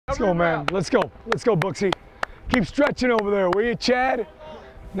Let's go, man. Let's go. Let's go, Booksy. Keep stretching over there, will you, Chad?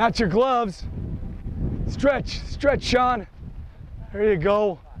 Not your gloves. Stretch, stretch, Sean. There you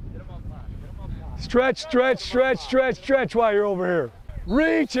go. Stretch, stretch, stretch, stretch, stretch while you're over here.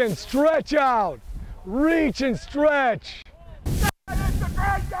 Reach and stretch out. Reach and stretch.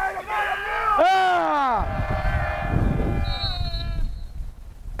 Ah!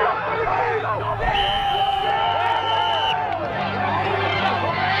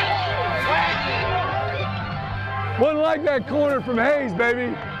 Wouldn't like that corner from Hayes,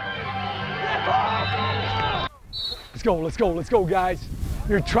 baby. Let's go, let's go, let's go, guys.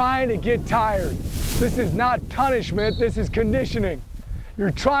 You're trying to get tired. This is not punishment, this is conditioning.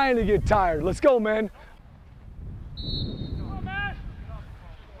 You're trying to get tired. Let's go, man.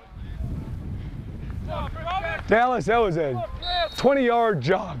 Dallas, that was a 20-yard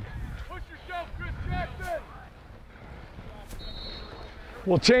jog.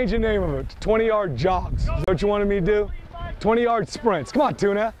 We'll change the name of it to 20-yard jogs. Is that what you wanted me to do? 20-yard sprints. Come on,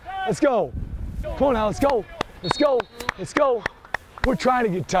 Tuna. Let's go. Come on now, let's go. Let's go. Let's go. We're trying to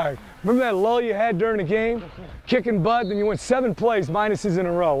get tired. Remember that lull you had during the game? Kicking butt, then you went 7 plays minuses in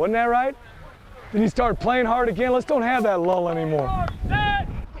a row. Wasn't that right? Then you start playing hard again. Let's don't have that lull anymore.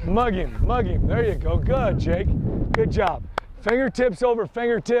 Mug him, mug him. There you go. Good, Jake. Good job. Fingertips over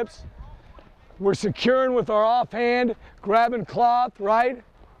fingertips. We're securing with our offhand, grabbing cloth, right?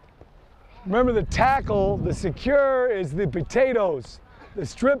 Remember the tackle, the secure is the potatoes. The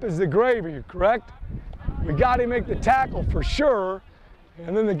strip is the gravy, correct? We got to make the tackle for sure.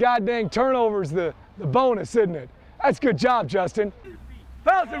 And then the goddamn turnover is the bonus, isn't it? That's good job, Justin.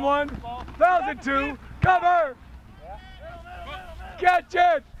 1,001, 1,002, cover! Catch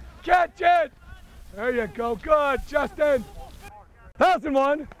it! Catch it! There you go, good, Justin.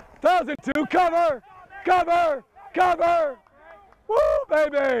 1,001, 1,002, cover! Cover! Cover! Woo,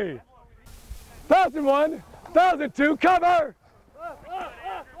 baby! 1,001, 1,002, cover!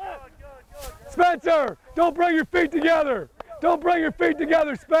 Spencer, don't bring your feet together. Don't bring your feet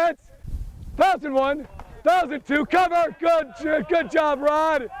together, Spence. 1,001, 1,002, cover. Good job,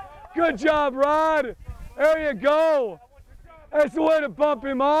 Rod. Good job, Rod. There you go. That's the way to bump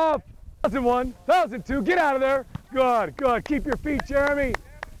him off. 1,001, 1,002, get out of there. Good, good. Keep your feet, Jeremy.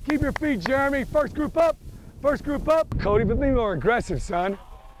 Keep your feet, Jeremy. First group up. First group up. Cody, but be more aggressive, son.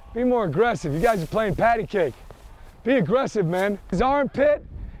 Be more aggressive. You guys are playing patty cake. Be aggressive, man. His armpit.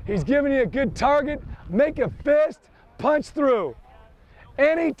 He's giving you a good target. Make a fist, punch through.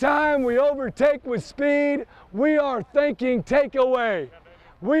 Anytime we overtake with speed, we are thinking takeaway.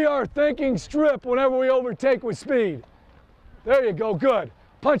 We are thinking strip whenever we overtake with speed. There you go, good.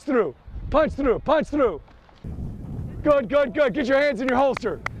 Punch through, punch through, punch through. Good, good, good. Get your hands in your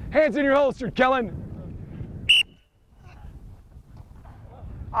holster. Hands in your holster, Kellen.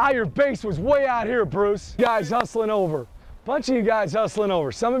 Ah, your base was way out here, Bruce. You guys hustling over. Bunch of you guys hustling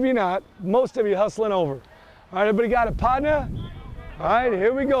over. Some of you not. Most of you hustling over. All right, everybody got a partner? All right,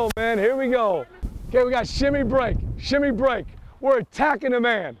 here we go, man. Here we go. Okay, we got shimmy break. Shimmy break. We're attacking a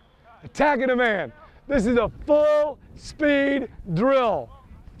man. Attacking a man. This is a full speed drill.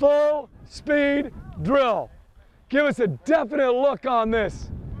 Full speed drill. Give us a definite look on this.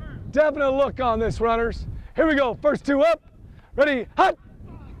 Definite look on this, runners. Here we go. First 2 up. Ready, hut.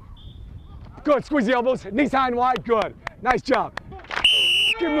 Good, squeeze the elbows. Knees high and wide. Good. Nice job.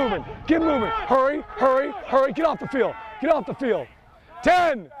 Get moving. Get moving. Hurry, hurry, hurry. Get off the field. Get off the field.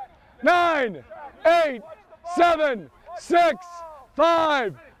 10, 9, 8, 7, 6,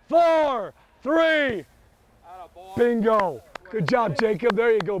 5, 4, 3. Bingo. Good job, Jacob.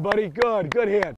 There you go, buddy. Good. Good hit.